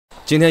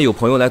今天有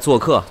朋友来做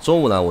客，中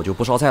午呢我就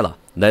不烧菜了，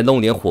来弄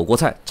点火锅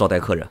菜招待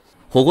客人。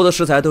火锅的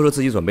食材都是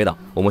自己准备的。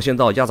我们先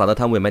到鸭杂的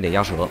摊位买点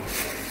鸭舌。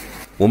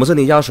我们这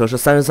里鸭舌是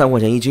33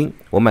块钱一斤，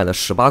我买了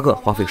18个，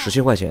花费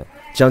17块钱，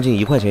将近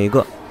1块钱一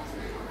个。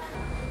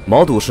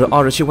毛肚是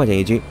27块钱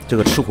一斤，这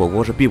个吃火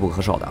锅是必不可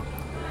少的。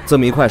这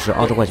么一块是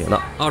20块钱的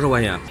，20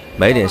块钱。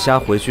买一点虾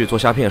回去做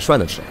虾片涮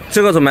着吃。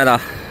这个怎么卖的？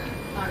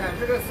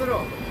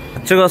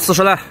这个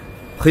40来。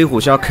黑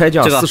虎虾开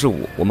价45，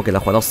我们给它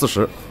还到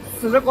40。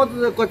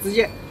40各自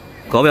己。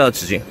搞不了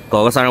几斤，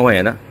搞个30块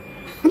钱的。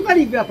那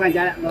你不要还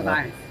价了，老大。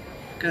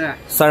看看。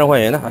30块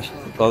钱的，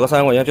搞个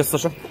30块钱就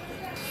40。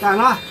算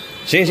了。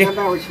行。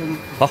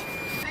好。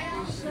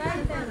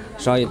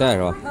杀一袋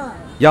是吧？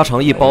鸭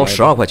肠一包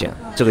12块钱，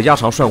这个鸭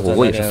肠涮火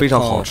锅也是非常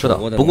好吃的。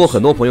不过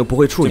很多朋友不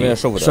会处理，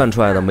涮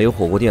出来的没有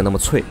火锅店那么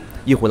脆。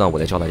一会儿呢，我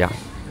来教大家。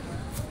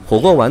火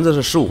锅丸子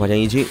是15块钱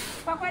一斤。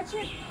8块7，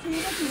这一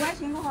个9块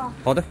钱的哈。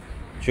好的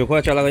，9块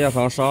加那个鸭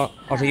肠杀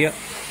21。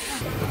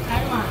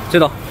这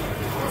道。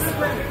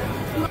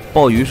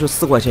鲍鱼是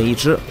4块钱一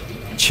只，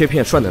切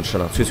片涮着吃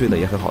呢，脆脆的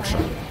也很好吃。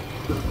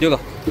6个。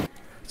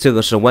这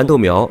个是豌豆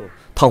苗，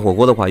烫火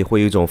锅的话也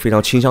会有一种非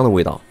常清香的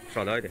味道。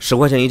少聊一点，10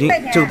块钱一斤，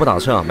这个不打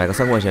秤啊，买个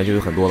3块钱就有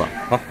很多了。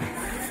好，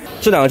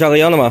这两个价格一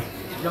样的吗？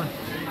一样。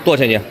多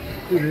少钱一斤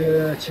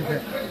？7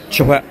块。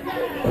7块。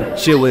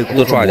蟹味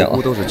菇和蘑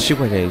菇都是7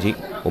块钱一斤，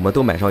我们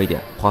都买上一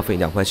点，花费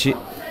2块7。2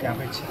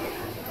块7。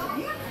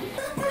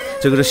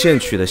这个是现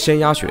取的鲜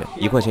鸭血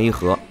，1块钱一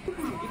盒。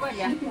1块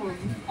钱。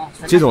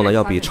这种呢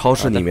要比超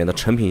市里面的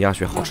成品鸭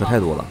血好吃太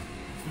多了。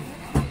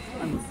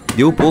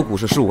牛脖骨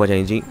是15块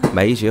钱一斤，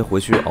买一节回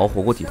去熬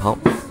火锅底汤。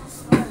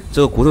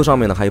这个骨头上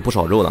面呢还有不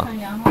少肉呢，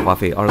花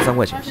费23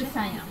块钱。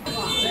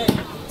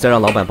再让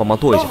老板帮忙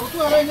剁一下，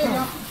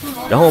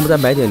然后我们再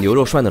买点牛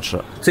肉涮着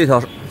吃。这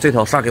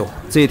条杀给我。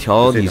这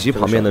条里脊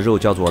旁边的肉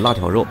叫做辣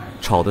条肉，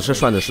炒的吃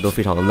涮着吃都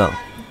非常的嫩。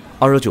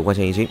29块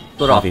钱一斤，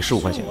花费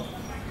15块钱。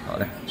好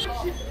嘞。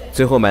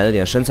最后买了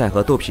点生菜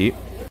和豆皮。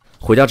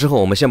回家之后，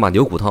我们先把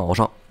牛骨汤熬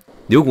上。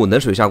牛骨冷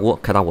水下锅，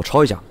开大火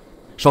焯一下，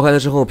烧开了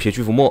之后撇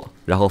去浮沫，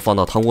然后放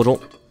到汤锅中，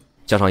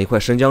加上1块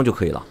生姜就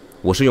可以了。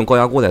我是用高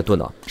压锅来炖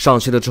的，上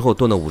气了之后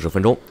炖了50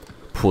分钟。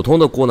普通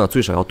的锅呢，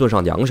最少要炖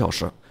上2个小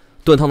时。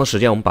炖汤的时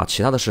间，我们把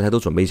其他的食材都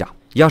准备一下。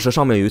鸭舌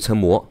上面有一层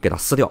膜，给它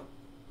撕掉。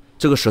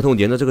这个舌头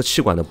连着这个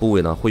气管的部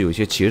位呢，会有一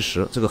些结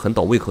石，这个很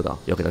倒胃口的，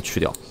要给它去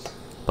掉，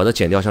把它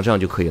剪掉，像这样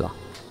就可以了。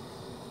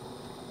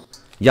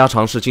鸭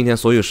肠是今天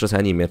所有食材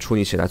里面处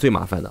理起来最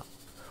麻烦的。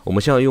我们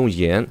先要用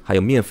盐还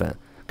有面粉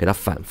给它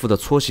反复的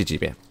搓洗几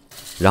遍，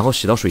然后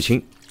洗到水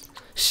清。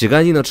洗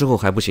干净了之后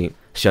还不行，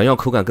想要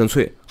口感更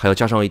脆，还要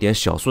加上一点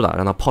小苏打，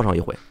让它泡上一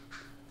会。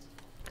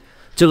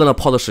这个呢，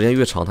泡的时间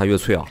越长它越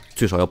脆啊，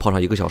最少要泡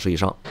上1个小时以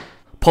上。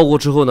泡过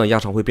之后呢，鸭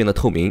肠会变得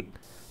透明，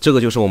这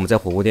个就是我们在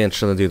火锅店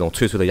吃的这种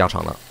脆脆的鸭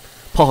肠了。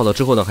泡好了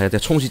之后呢，还要再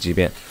冲洗几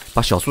遍，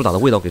把小苏打的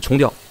味道给冲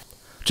掉，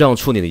这样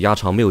处理的鸭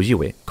肠没有异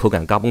味，口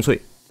感嘎嘣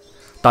脆。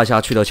大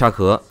虾去掉虾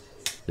壳，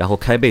然后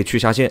开背去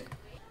虾线。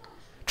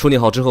处理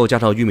好之后，加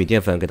上玉米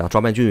淀粉给它抓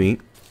拌均匀，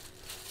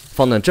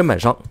放在砧板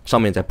上，上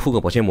面再铺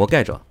个保鲜膜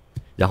盖着，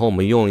然后我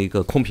们用一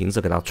个空瓶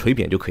子给它捶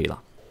扁就可以了。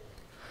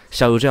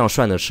下肉这样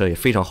涮着吃也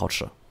非常好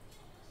吃。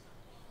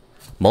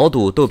毛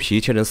肚豆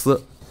皮切成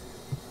丝，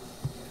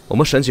我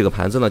们省几个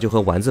盘子呢，就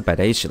和丸子摆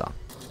在一起了。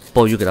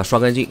鲍鱼给它刷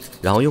干净，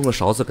然后用个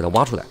勺子给它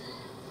挖出来。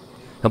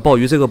那鲍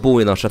鱼这个部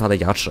位呢是它的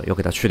牙齿，要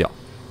给它去掉，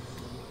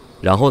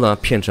然后呢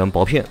片成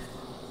薄片。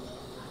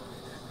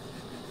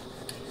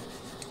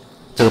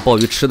这个鲍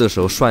鱼吃的时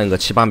候涮一个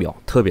7、8秒，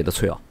特别的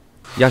脆啊。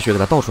鸭血给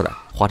它倒出来，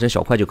划成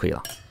小块就可以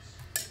了。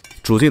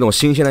煮这种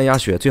新鲜的鸭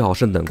血，最好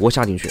是冷锅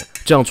下进去，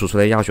这样煮出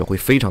来的鸭血会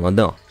非常的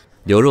嫩啊。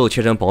牛肉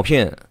切成薄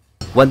片，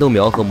豌豆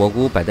苗和蘑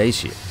菇摆在一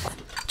起。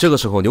这个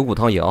时候牛骨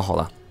汤也熬好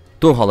了，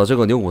炖好了这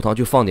个牛骨汤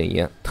就放点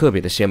盐，特别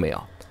的鲜美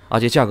啊，而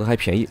且价格还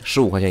便宜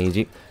，15块钱一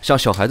斤。像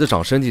小孩子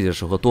长身体的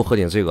时候多喝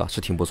点这个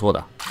是挺不错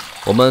的。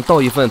我们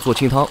倒一份做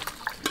清汤，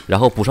然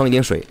后补上一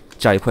点水，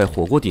加一块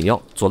火锅底料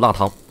做辣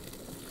汤。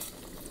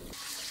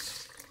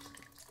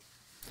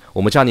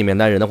我们家里面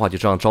来人的话，就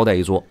这样招待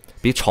一桌，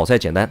比炒菜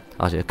简单，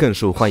而且更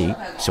受欢迎。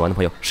喜欢的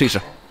朋友试一试。